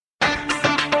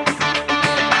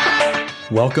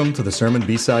Welcome to the Sermon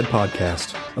B-Side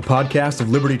Podcast, a podcast of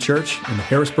Liberti Church in the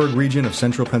Harrisburg region of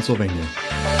central Pennsylvania.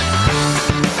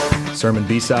 Sermon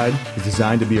B-Side is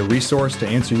designed to be a resource to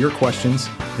answer your questions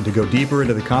and to go deeper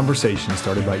into the conversation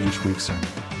started by each week's sermon.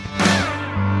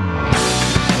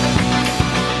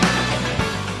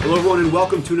 Hello, everyone, and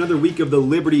welcome to another week of the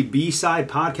Liberti B-Side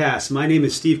Podcast. My name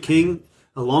is Steve King.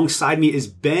 Alongside me is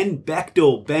Ben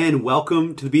Bechtel. Ben,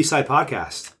 welcome to the B-Side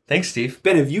Podcast. Thanks, Steve.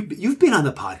 Ben, you've been on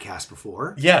the podcast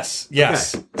before? Yes. Okay.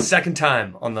 Second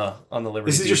time on the Liberti.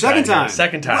 This is your second time.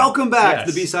 Second time. Welcome back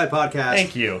to the B-Side Podcast.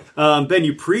 Thank you. Ben,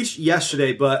 you preached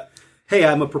yesterday, but hey,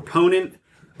 I'm a proponent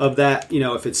of that. You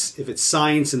know, if it's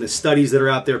science and the studies that are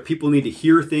out there, people need to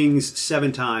hear things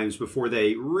 7 times before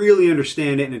they really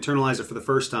understand it and internalize it for the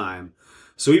first time.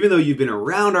 So even though you've been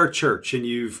around our church and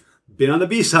you've been on the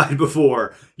B-side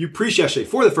before, you preached yesterday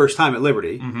for the first time at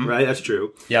Liberti, right? That's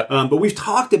true. Yep. But we've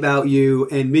talked about you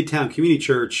and Midtown Community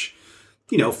Church,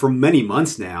 you know, for many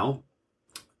months now.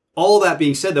 All that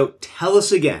being said, though, tell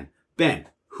us again, Ben,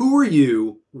 who are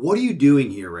you? What are you doing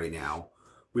here right now?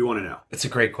 We want to know. It's a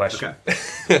great question.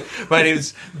 Okay. My name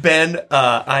is Ben.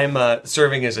 I'm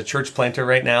serving as a church planter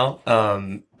right now,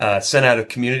 sent out of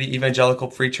Community Evangelical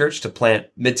Free Church to plant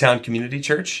Midtown Community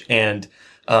Church, and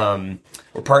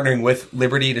we're partnering with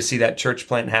Liberti to see that church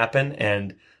plant happen,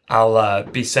 and I'll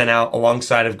be sent out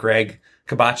alongside of Greg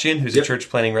Kabachian, who's a church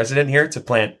planting resident here, to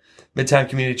plant Midtown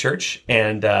Community Church.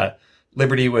 And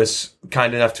Liberti was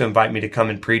kind enough to invite me to come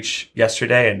and preach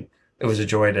yesterday, and it was a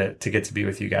joy to get to be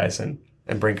with you guys and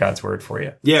bring God's word for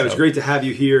you. Yeah, it was great to have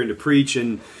you here and to preach.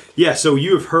 And yeah, so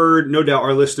you have heard, no doubt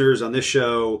our listeners on this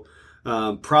show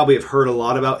probably have heard a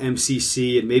lot about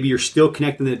MCC, and maybe you're still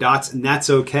connecting the dots, and that's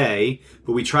okay,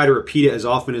 but we try to repeat it as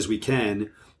often as we can.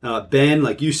 Ben,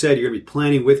 like you said, you're going to be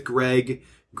planning with Greg.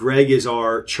 Greg is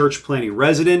our church planting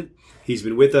resident. He's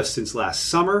been with us since last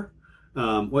summer.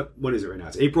 What is it right now?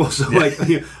 It's April. So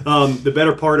the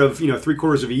better part of,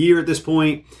 3/4 of a year at this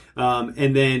point.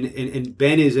 And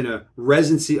Ben is in a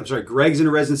residency. I'm sorry, Greg's in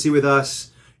a residency with us.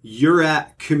 You're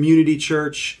at Community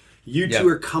Church. You two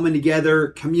are coming together.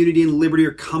 Community and Liberti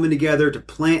are coming together to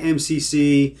plant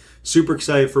MCC. Super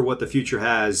excited for what the future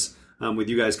has with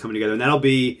you guys coming together. And that'll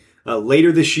be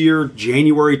later this year,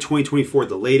 January 2024 at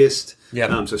the latest.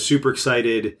 So super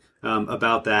excited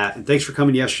about that. And thanks for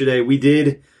coming yesterday. We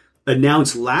did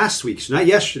announce last week, so not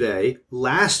yesterday,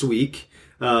 last week,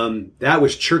 that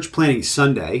was Church Planting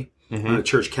Sunday on the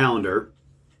church calendar.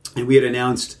 And we had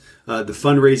announced the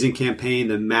fundraising campaign,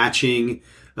 the matching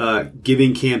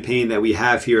giving campaign that we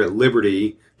have here at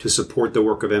Liberti to support the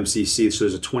work of MCC. So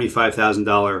there's a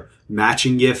 $25,000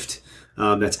 matching gift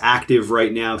that's active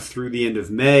right now through the end of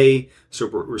May. So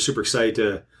we're super excited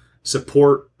to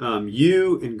support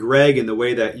you and Greg in the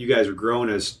way that you guys are growing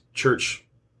as church,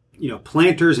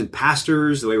 planters and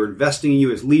pastors, the way we're investing in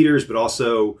you as leaders, but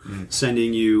also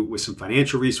sending you with some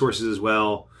financial resources as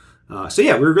well. So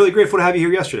yeah, we were really grateful to have you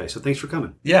here yesterday. So thanks for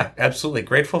coming. Yeah, absolutely.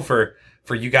 Grateful for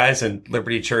you guys and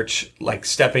Liberti Church, like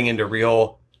stepping into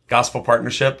real gospel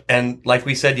partnership. And like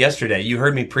we said yesterday, you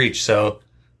heard me preach, so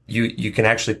you can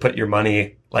actually put your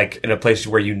money like in a place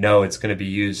where you know it's going to be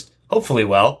used, hopefully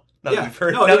well. Now that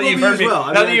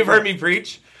you've heard me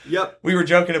preach. Yep. We were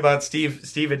joking about Steve.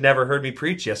 Steve had never heard me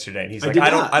preach yesterday. And he's like,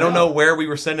 I don't know where we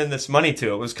were sending this money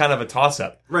to. It was kind of a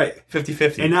toss-up. Right.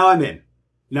 50-50. And now I'm in.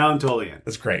 Now I'm totally in.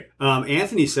 That's great.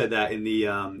 Anthony said that in the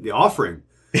offering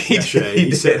yesterday.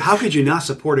 He said, how could you not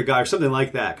support a guy, or something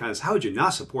like that? Kind of, how would you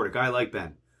not support a guy like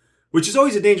Ben? Which is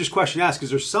always a dangerous question to ask, because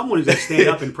there's someone who's going to stand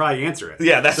up and probably answer it.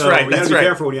 Yeah, that's right. You got to be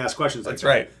careful when you ask questions like that. That's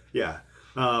right. Yeah.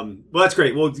 Well, that's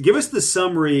great. Well, give us the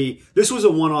summary. This was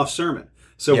a one-off sermon.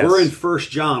 So we're in 1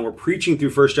 John. We're preaching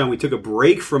through 1 John. We took a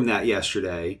break from that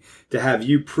yesterday to have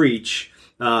you preach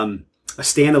a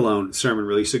standalone sermon,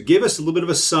 really. So give us a little bit of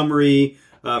a summary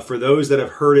for those that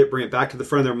have heard it. Bring it back to the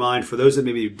front of their mind. For those that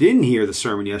maybe didn't hear the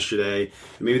sermon yesterday,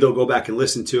 maybe they'll go back and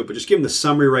listen to it. But just give them the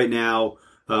summary right now.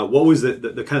 What was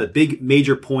the kind of the big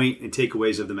major point and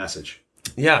takeaways of the message?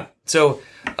 Yeah. So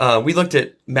we looked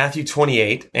at Matthew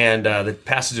 28 and the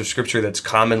passage of Scripture that's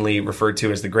commonly referred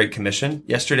to as the Great Commission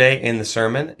yesterday in the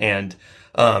sermon. And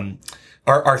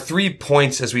our 3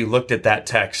 points as we looked at that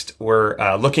text were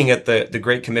looking at the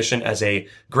Great Commission as a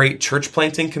great church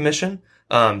planting commission,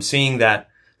 seeing that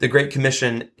the Great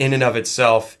Commission in and of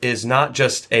itself is not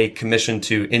just a commission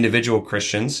to individual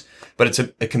Christians, but it's a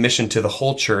commission to the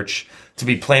whole church to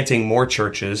be planting more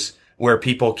churches where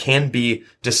people can be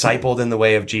discipled in the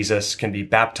way of Jesus, can be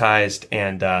baptized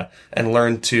and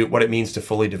learn to what it means to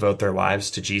fully devote their lives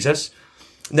to Jesus.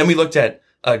 And then we looked at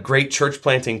a great church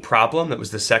planting problem. That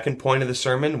was the second point of the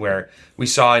sermon, where we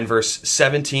saw in verse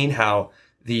 17 how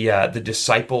the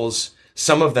disciples,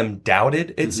 some of them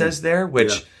doubted, it says there,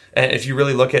 which, and if you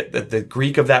really look at the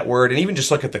Greek of that word and even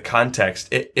just look at the context,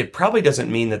 it probably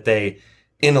doesn't mean that they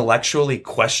intellectually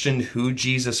questioned who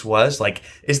Jesus was. Like,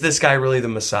 is this guy really the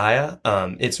Messiah?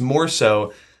 It's more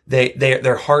so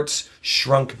their hearts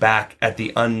shrunk back at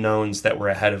the unknowns that were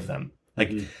ahead of them.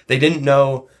 Like, they didn't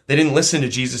listen to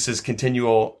Jesus's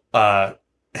continual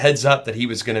heads up that he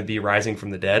was going to be rising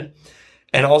from the dead.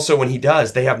 And also when he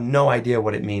does, they have no idea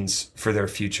what it means for their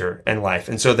future and life.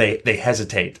 And so they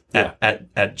hesitate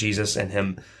at Jesus and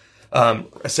him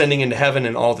ascending into heaven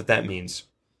and all that means.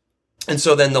 And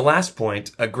so then the last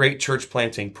point, a great church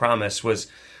planting promise, was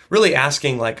really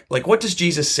asking like what does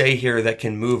Jesus say here that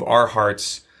can move our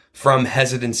hearts from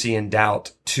hesitancy and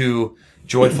doubt to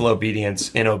joyful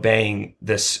obedience in obeying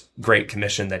this great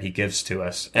commission that he gives to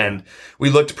us? And we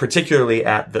looked particularly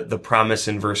at the promise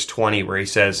in verse 20 where he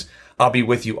says, I'll be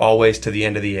with you always to the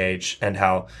end of the age, and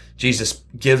how Jesus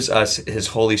gives us his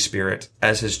Holy Spirit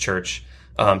as his church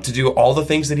to do all the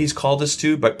things that he's called us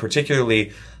to, but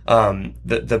particularly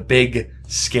the big,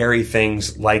 scary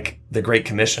things like the Great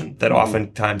Commission that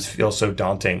oftentimes feel so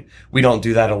daunting. We don't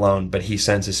do that alone, but he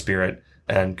sends his Spirit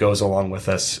and goes along with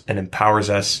us and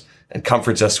empowers us and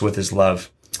comforts us with his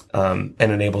love and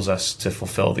enables us to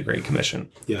fulfill the Great Commission.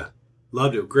 Yeah,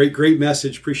 loved it. Great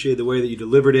message. Appreciate the way that you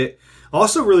delivered it.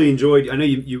 Also really enjoyed, I know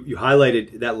you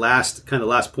highlighted that last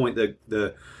point,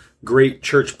 the great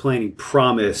church planting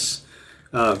promise,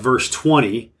 verse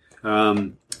 20,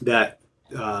 that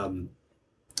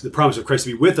the promise of Christ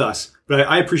to be with us. But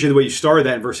I appreciate the way you started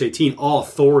that in verse 18. All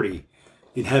authority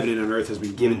in heaven and on earth has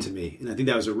been given to me. And I think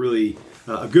that was a really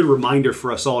a good reminder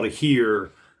for us all to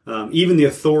hear. Even the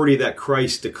authority that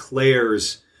Christ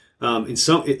declares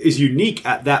is unique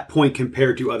at that point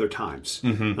compared to other times.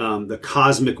 The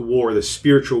cosmic war, the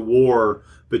spiritual war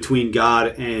between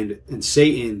God and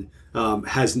Satan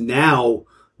has now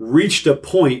reached a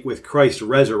point with Christ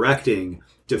resurrecting,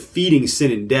 defeating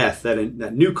sin and death,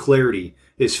 that new clarity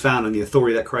is found in the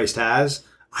authority that Christ has.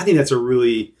 I think that's a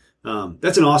really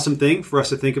that's an awesome thing for us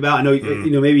to think about. I know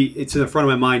maybe it's in the front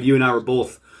of my mind. You and I were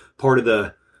both part of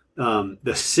the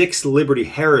 6th Liberti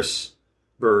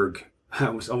Harrisburg. I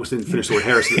almost didn't finish the word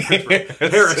Harris.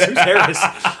 Harris. Who's Harris?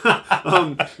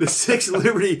 The 6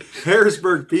 Liberti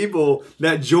Harrisburg people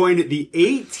that joined the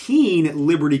 18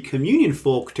 Liberti Communion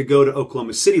folk to go to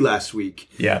Oklahoma City last week.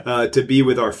 To be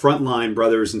with our frontline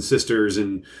brothers and sisters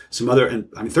and some other,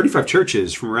 35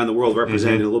 churches from around the world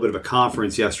represented in a little bit of a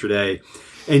conference yesterday.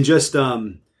 And just,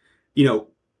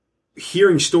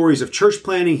 hearing stories of church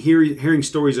planning, hearing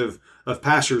stories of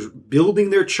pastors building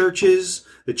their churches,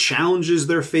 the challenges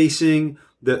they're facing,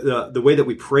 the way that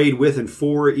we prayed with and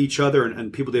for each other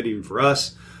and people did even for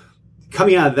us.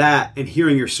 Coming out of that and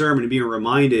hearing your sermon and being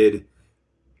reminded,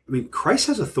 Christ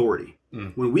has authority.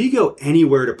 When we go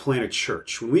anywhere to plant a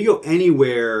church, when we go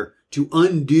anywhere to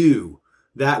undo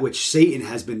that which Satan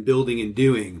has been building and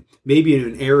doing, maybe in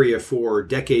an area for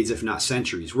decades, if not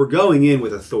centuries, we're going in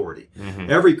with authority.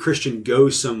 Every Christian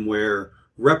goes somewhere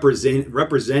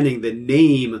representing the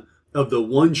name of the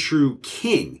one true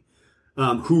King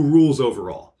who rules over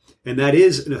all. And that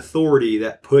is an authority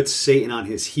that puts Satan on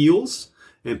his heels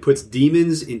and puts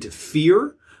demons into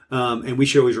fear. And we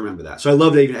should always remember that. So I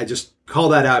love that I just call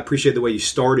that out. I appreciate the way you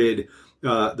started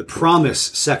the promise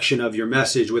section of your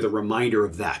message with a reminder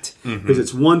of that. Because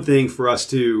it's one thing for us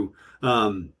to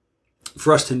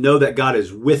know that God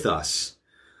is with us.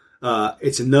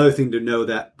 It's another thing to know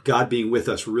that God being with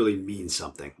us really means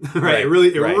something, right? It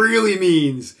really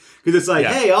means, because it's like,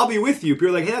 hey, I'll be with you. People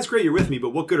are like, hey, that's great, you're with me,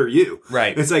 but what good are you?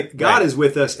 Right. It's like God is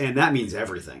with us, and that means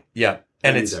everything. Yeah,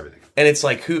 and it means everything. And it's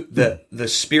like who the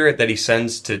Spirit that He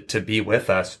sends to be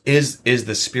with us is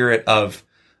the Spirit of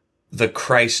the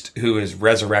Christ who is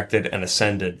resurrected and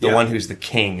ascended, the one who's the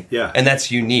King. Yeah, and that's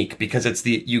unique because it's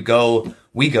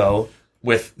we go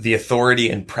with the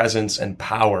authority and presence and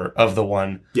power of the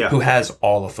one who has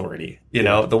all authority. You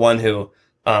know, the one who,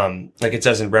 like it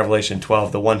says in Revelation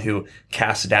 12, the one who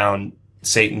cast down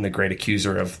Satan, the great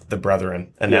accuser of the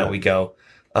brethren. And now we go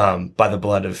by the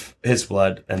blood of his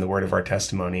blood and the word of our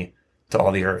testimony to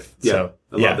all the earth. Yeah, so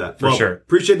I love that. For sure.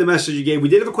 Appreciate the message you gave. We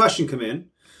did have a question come in.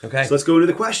 Okay. So let's go into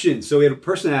the question. So we had a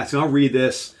person asking, I'll read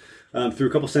this through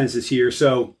a couple sentences here.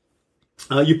 So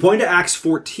you point to Acts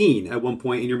 14 at one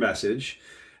point in your message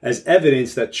as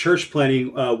evidence that church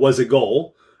planting was a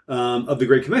goal of the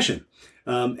Great Commission.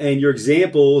 And your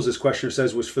examples, this questioner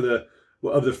says, was for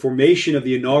the formation of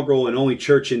the inaugural and only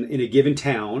church in a given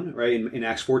town, right, in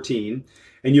Acts 14.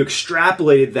 And you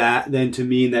extrapolated that then to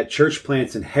mean that church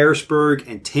plants in Harrisburg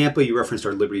and Tampa, you referenced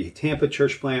our Liberti Tampa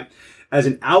church plant, as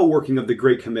an outworking of the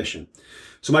Great Commission.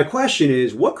 So my question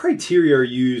is, what criteria are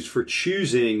used for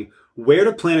choosing where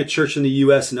to plant a church in the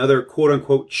U.S. and other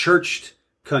quote-unquote churched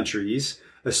countries,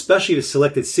 especially if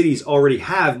selected cities already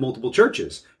have multiple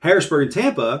churches? Harrisburg and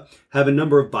Tampa have a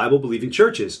number of Bible-believing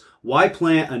churches. Why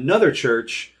plant another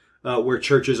church where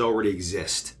churches already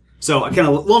exist? So a kind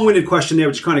of long-winded question there,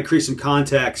 which kind of creates some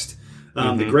context.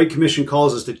 The Great Commission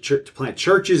calls us to plant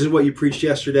churches, is what you preached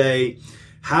yesterday.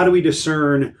 How do we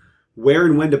discern where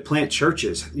and when to plant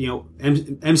churches?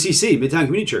 MCC, Midtown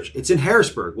Community Church, it's in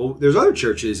Harrisburg. Well, there's other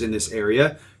churches in this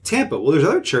area. Tampa, well, there's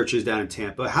other churches down in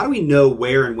Tampa. How do we know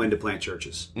where and when to plant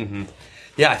churches? Mm-hmm.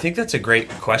 Yeah, I think that's a great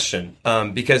question,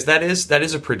 because that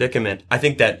is a predicament, I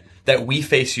think, that we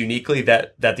face uniquely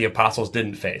that the apostles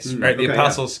didn't face, right? The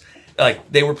apostles,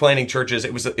 they were planting churches.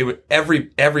 It was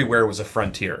everywhere was a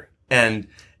frontier. And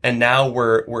now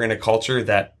we're in a culture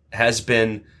that has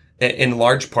been, in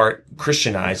large part,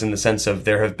 Christianized, in the sense of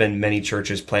there have been many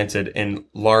churches planted in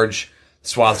large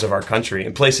swaths of our country,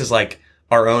 in places like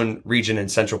our own region in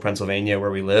central Pennsylvania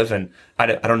where we live. And I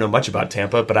don't know much about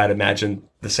Tampa, but I'd imagine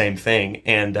the same thing.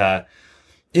 And,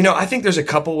 I think there's a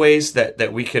couple ways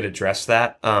that we could address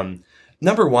that.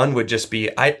 Number one would just be,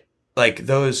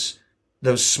 those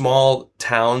small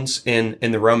towns in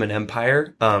the Roman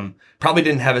Empire, probably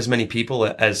didn't have as many people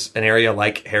as an area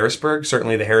like Harrisburg,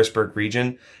 certainly the Harrisburg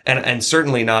region, and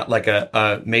certainly not like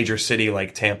a major city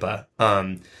like Tampa.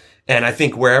 And I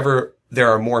think wherever there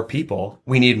are more people,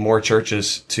 we need more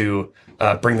churches to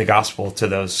bring the gospel to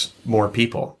those more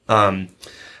people.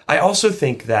 I also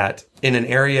think that in an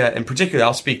area, in particular,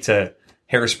 I'll speak to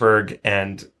Harrisburg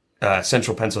and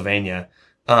central Pennsylvania,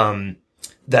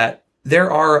 that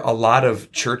there are a lot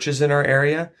of churches in our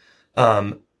area,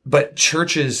 but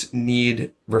churches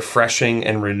need refreshing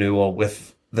and renewal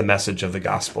with the message of the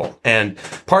gospel. And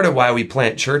part of why we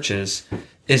plant churches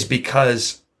is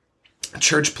because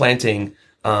church planting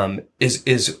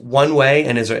is one way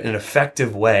and is an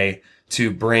effective way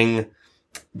to bring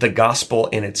the gospel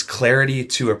in its clarity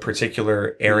to a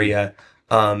particular area.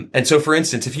 And so, for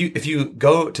instance, if you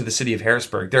go to the city of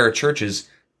Harrisburg, there are churches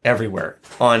everywhere.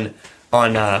 On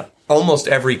almost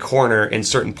every corner in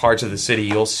certain parts of the city,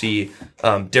 you'll see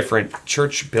different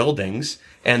church buildings,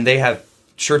 and they have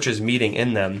churches meeting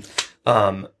in them.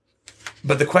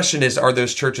 But the question is, are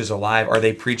those churches alive? Are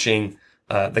they preaching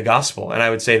the gospel? And I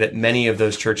would say that many of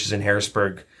those churches in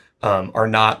Harrisburg are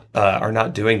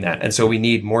not doing that. And so we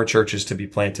need more churches to be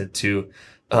planted to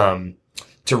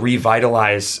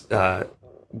revitalize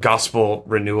gospel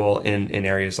renewal in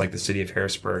areas like the city of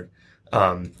Harrisburg.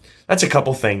 That's a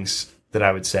couple things that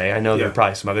I would say. I know there are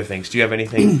probably some other things. Do you have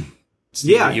anything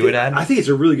Steve, that you would add? I think it's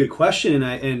a really good question,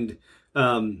 and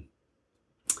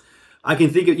I can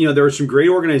think of, there are some great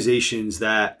organizations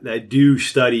that do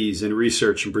studies and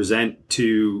research and present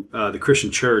to the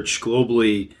Christian church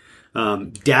globally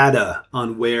data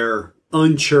on where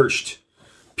unchurched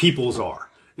peoples are,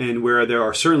 and where there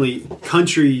are certainly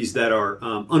countries that are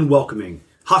unwelcoming,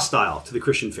 hostile to the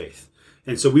Christian faith.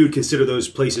 And so we would consider those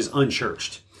places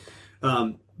unchurched.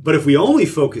 But if we only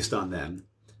focused on them,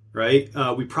 right,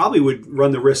 we probably would run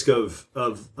the risk of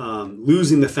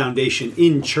losing the foundation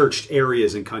in churched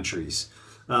areas and countries.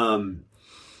 And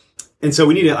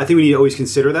so I think we need to always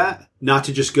consider that, not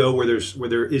to just go where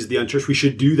there is the unchurched. We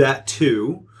should do that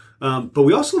too. But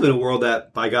we also live in a world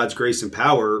that, by God's grace and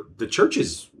power, the church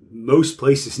is most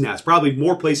places now. It's probably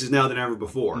more places now than ever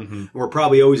before. Mm-hmm. And we're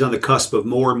probably always on the cusp of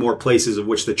more and more places of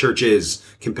which the church is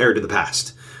compared to the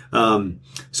past.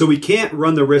 So we can't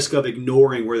run the risk of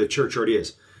ignoring where the church already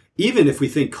is. Even if we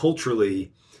think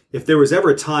culturally, if there was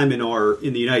ever a time in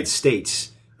the United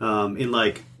States, in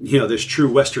this true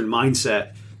Western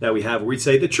mindset that we have, where we'd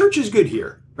say the church is good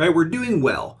here, right? We're doing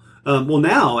well. Well,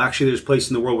 now actually there's a place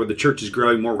in the world where the church is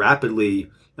growing more rapidly,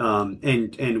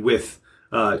 and with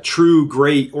true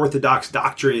great Orthodox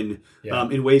doctrine,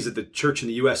 in ways that the church in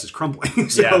the U.S. is crumbling.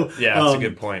 So, that's a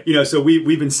good point. So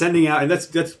we've been sending out, and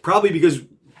that's probably because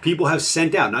people have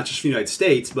sent out, not just from the United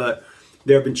States, but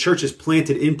there have been churches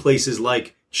planted in places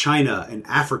like China and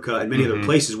Africa and many other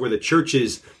places where the church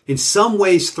is in some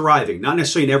ways thriving, not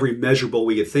necessarily in every measurable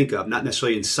we could think of, not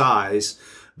necessarily in size,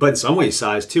 but in some ways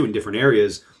size too, in different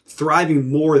areas, thriving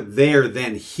more there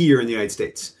than here in the United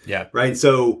States. Yeah. Right.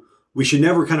 So we should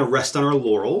never kind of rest on our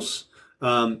laurels.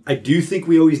 I do think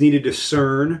we always need to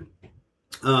discern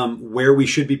where we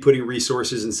should be putting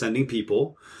resources and sending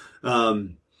people.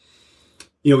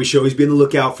 We should always be on the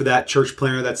lookout for that church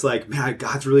planner that's like, man,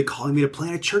 God's really calling me to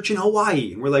plant a church in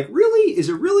Hawaii. And we're like, really? Is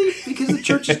it really because the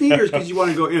church is near, or because you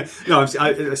want to go? No,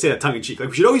 I say that tongue in cheek. Like,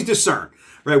 we should always discern,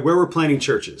 right, where we're planting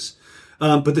churches.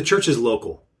 But the church is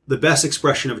local. the best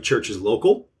expression of a church is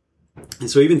local. And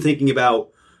so even thinking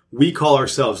about, we call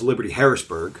ourselves Liberti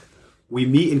Harrisburg. We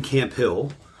meet in Camp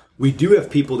Hill. We do have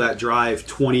people that drive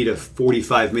 20 to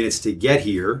 45 minutes to get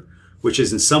here, which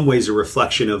is in some ways a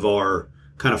reflection of our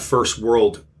kind of first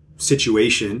world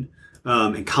situation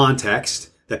and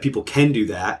context, that people can do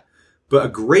that. But a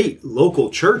great local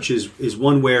church is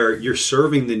one where you're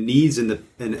serving the needs and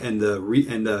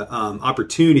the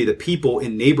opportunity, the people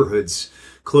in neighborhoods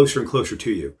closer and closer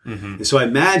to you. And so I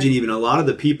imagine even a lot of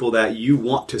the people that you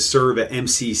want to serve at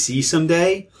MCC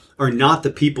someday are not the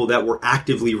people that we're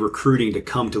actively recruiting to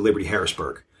come to Liberti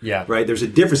Harrisburg. Yeah. Right? There's a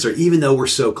difference there, even though we're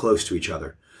so close to each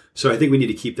other. So I think we need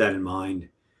to keep that in mind.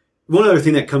 One other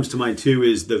thing that comes to mind too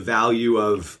is the value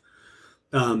of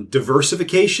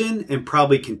diversification and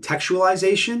probably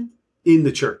contextualization in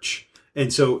the church.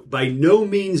 And so by no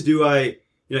means do I,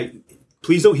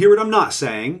 please don't hear what I'm not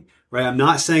saying, right? I'm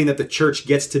not saying that the church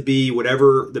gets to be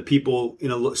whatever the people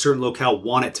in a certain locale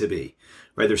want it to be,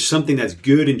 right? There's something that's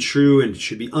good and true and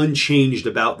should be unchanged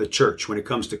about the church when it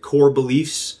comes to core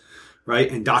beliefs, right?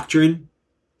 And doctrine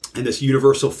and this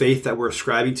universal faith that we're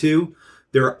ascribing to.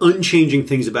 There are unchanging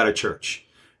things about a church.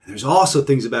 And there's also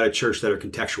things about a church that are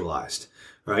contextualized,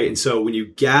 right? And so when you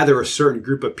gather a certain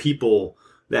group of people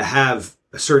that have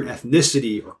a certain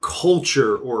ethnicity or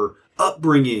culture or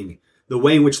upbringing, the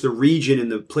way in which the region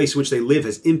and the place in which they live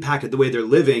has impacted the way they're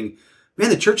living, man,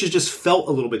 the church has just felt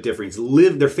a little bit different.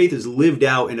 Their faith is lived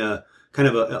out in a kind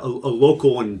of a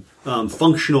local and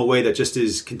functional way that just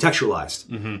is contextualized.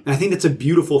 And I think that's a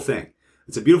beautiful thing.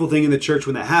 It's a beautiful thing in the church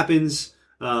when that happens.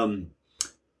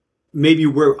 Maybe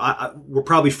we're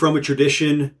probably from a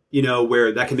tradition,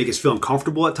 where that can make us feel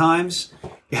uncomfortable at times.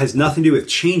 It has nothing to do with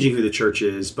changing who the church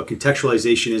is, but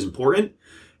contextualization is important.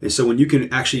 And so when you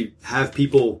can actually have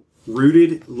people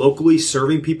rooted locally,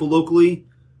 serving people locally,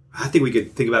 I think we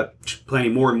could think about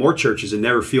planning more and more churches and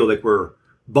never feel like we're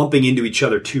bumping into each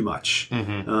other too much,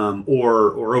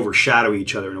 or overshadowing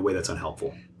each other in a way that's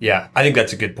unhelpful. Yeah, I think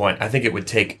that's a good point. I think it would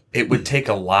take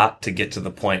a lot to get to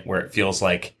the point where it feels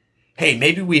like, hey,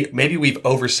 maybe we've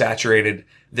oversaturated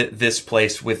this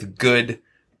place with good,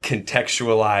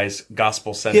 contextualized,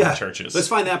 gospel-centered churches. Let's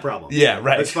find that problem. Yeah,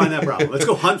 right. Let's find that problem. Let's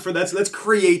go hunt for that. Let's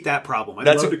create that problem. I'd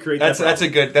love to create that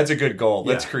problem. That's a good goal.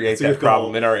 Let's create that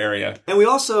problem in our area. And we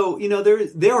also,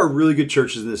 there are really good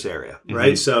churches in this area,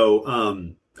 right? So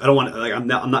I don't want to, I'm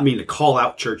not meaning to call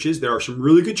out churches. There are some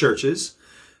really good churches.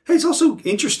 Hey, it's also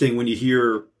interesting when you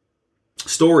hear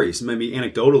stories, maybe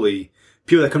anecdotally,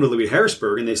 people that come to Liberti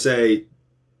Harrisburg and they say,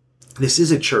 this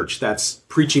is a church that's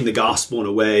preaching the gospel in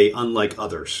a way unlike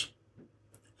others.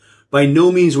 By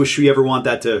no means would we ever want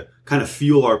that to kind of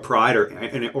fuel our pride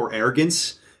or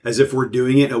arrogance as if we're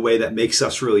doing it in a way that makes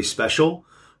us really special.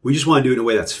 We just want to do it in a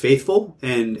way that's faithful.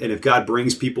 And if God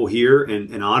brings people here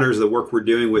and honors the work we're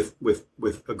doing with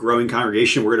a growing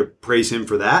congregation, we're going to praise him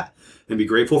for that and be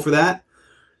grateful for that.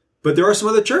 But there are some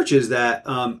other churches that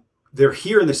they're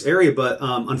here in this area, but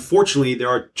unfortunately, there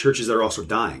are churches that are also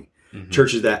dying.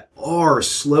 Churches that are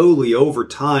slowly over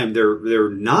time, they're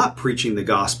not preaching the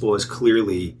gospel as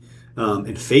clearly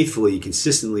and faithfully,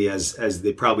 consistently as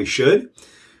they probably should.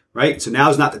 Right? So now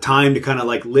is not the time to kind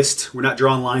of list. We're not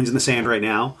drawing lines in the sand right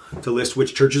now to list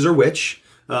which churches are which.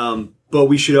 But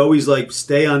we should always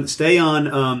stay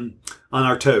on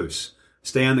our toes,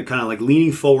 stay on the kind of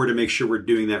leaning forward to make sure we're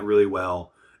doing that really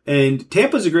well. And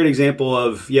Tampa's a great example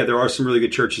of, there are some really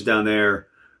good churches down there,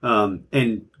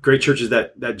 and great churches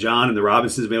that John and the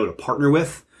Robinsons have been able to partner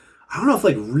with. I don't know if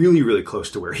really, really close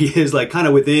to where he is, kind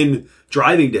of within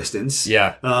driving distance.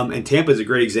 Yeah. And Tampa is a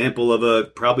great example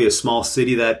of probably a small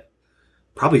city that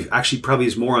probably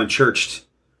is more unchurched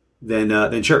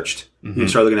than churched. You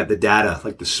start looking at the data,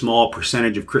 the small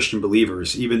percentage of Christian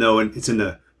believers, even though it's in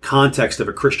the context of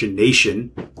a Christian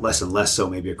nation, less and less so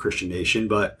maybe a Christian nation,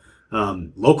 but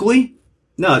locally,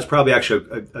 no, it's probably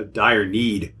actually a dire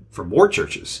need for more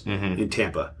churches in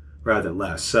Tampa rather than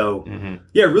less. So,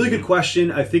 really good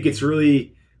question. I think it's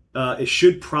really, it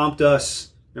should prompt us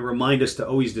and remind us to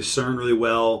always discern really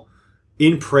well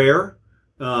in prayer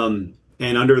and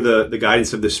under the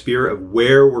guidance of the Spirit of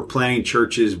where we're planting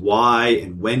churches, why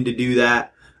and when to do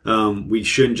that. We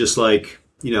shouldn't just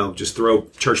just throw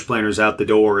church planners out the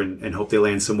door and hope they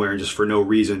land somewhere and just for no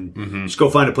reason, just go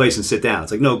find a place and sit down.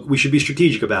 It's no, we should be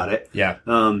strategic about it. Yeah.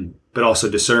 But also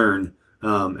discern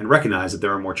and recognize that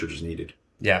there are more churches needed.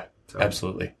 Yeah, so,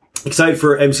 absolutely. Excited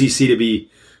for MCC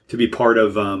to be part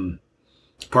of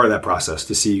that process,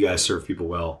 to see you guys serve people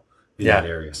well in that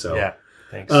area. So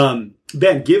thanks.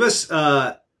 Ben, give us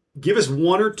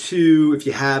one or two, if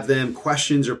you have them,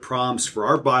 questions or prompts for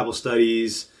our Bible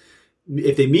studies.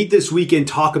 if they meet this weekend,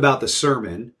 talk about the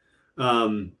sermon,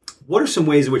 what are some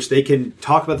ways in which they can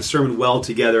talk about the sermon well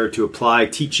together to apply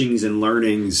teachings and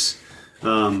learnings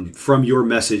from your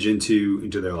message into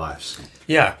their lives?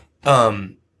 Yeah.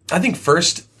 I think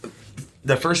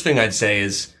the first thing I'd say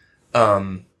is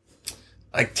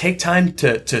take time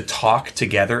to talk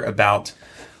together about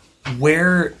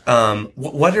where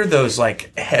what are those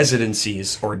like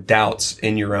hesitancies or doubts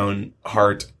in your own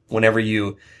heart whenever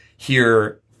you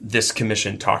hear this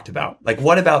commission talked about. Like,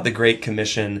 what about the Great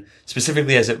Commission,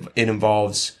 specifically as it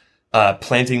involves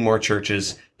planting more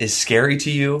churches, is scary to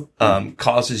you,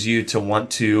 causes you to want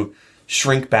to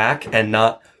shrink back and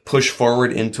not push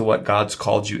forward into what God's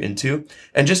called you into?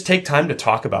 And just take time to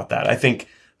talk about that. I think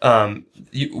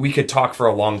we could talk for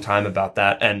a long time about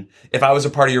that. And if I was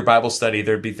a part of your Bible study,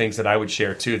 there'd be things that I would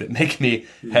share too that make me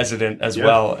hesitant as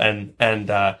well, and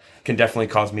can definitely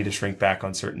cause me to shrink back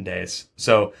on certain days.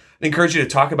 So I encourage you to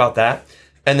talk about that,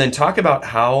 and then talk about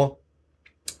how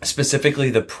specifically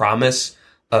the promise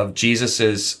of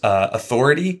Jesus's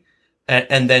authority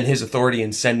and then his authority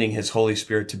in sending his Holy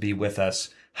Spirit to be with us,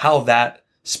 how that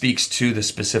speaks to the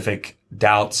specific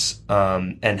doubts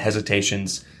and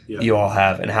hesitations you all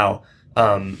have, and how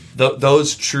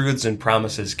those truths and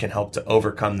promises can help to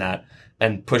overcome that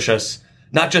and push us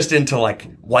not just into like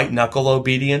white knuckle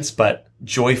obedience, but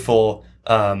joyful,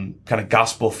 kind of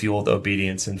gospel fueled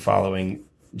obedience in following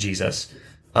Jesus.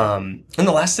 And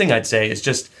the last thing I'd say is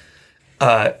just,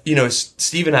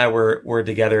 Steve and I were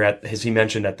together as he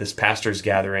mentioned, at this pastor's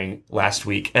gathering last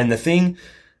week. And the thing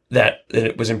that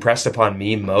it was impressed upon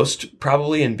me most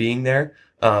probably in being there,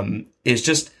 is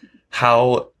just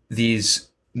how these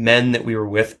men that we were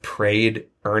with prayed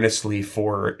earnestly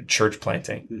for church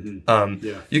planting.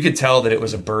 You could tell that it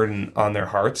was a burden on their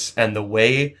hearts, and the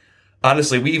way,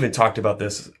 honestly, we even talked about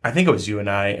this. I think it was you and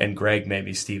I and Greg,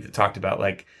 maybe Steve, that talked about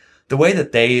like the way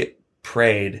that they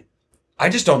prayed. I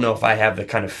just don't know if I have the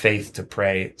kind of faith to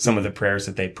pray some of the prayers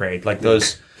that they prayed, like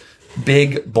those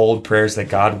big, bold prayers that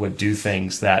God would do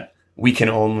things that we can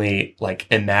only like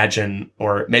imagine,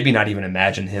 or maybe not even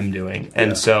imagine him doing.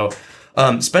 And so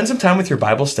spend some time with your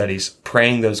Bible studies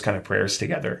praying those kind of prayers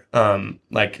together.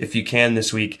 Like if you can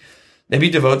this week, maybe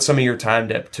devote some of your time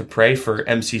to pray for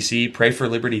MCC, pray for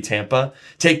Liberti Tampa,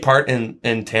 take part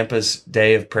in Tampa's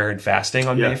day of prayer and fasting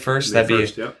on May 1st. That'd be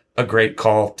a great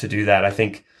call to do that. I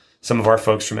think some of our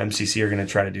folks from MCC are going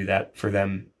to try to do that for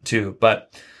them too.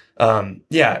 But I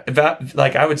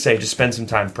would say just spend some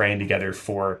time praying together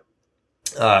for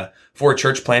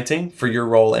church planting, for your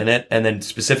role in it, and then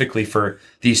specifically for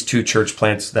these 2 church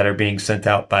plants that are being sent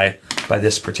out by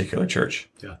this particular church.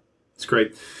 Yeah, it's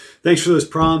great. Thanks for those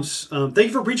prompts. Thank you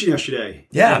for preaching yesterday.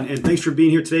 Yeah. And thanks for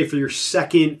being here today for your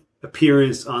second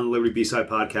appearance on the Liberty B-Side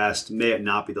podcast. May it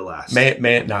not be the last. May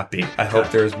it not be. I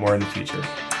hope there is more in the future.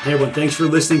 Hey everyone, thanks for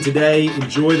listening today.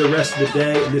 Enjoy the rest of the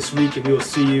day and this week, and we will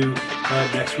see you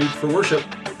next week for worship.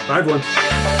 Bye everyone.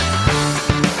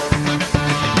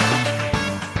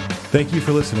 Thank you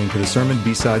for listening to the Sermon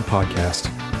B-Side podcast.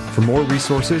 For more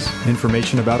resources and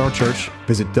information about our church,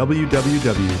 visit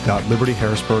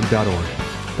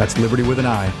www.libertyharrisburg.org. That's Liberty with an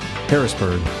I,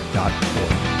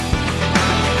 Harrisburg.org.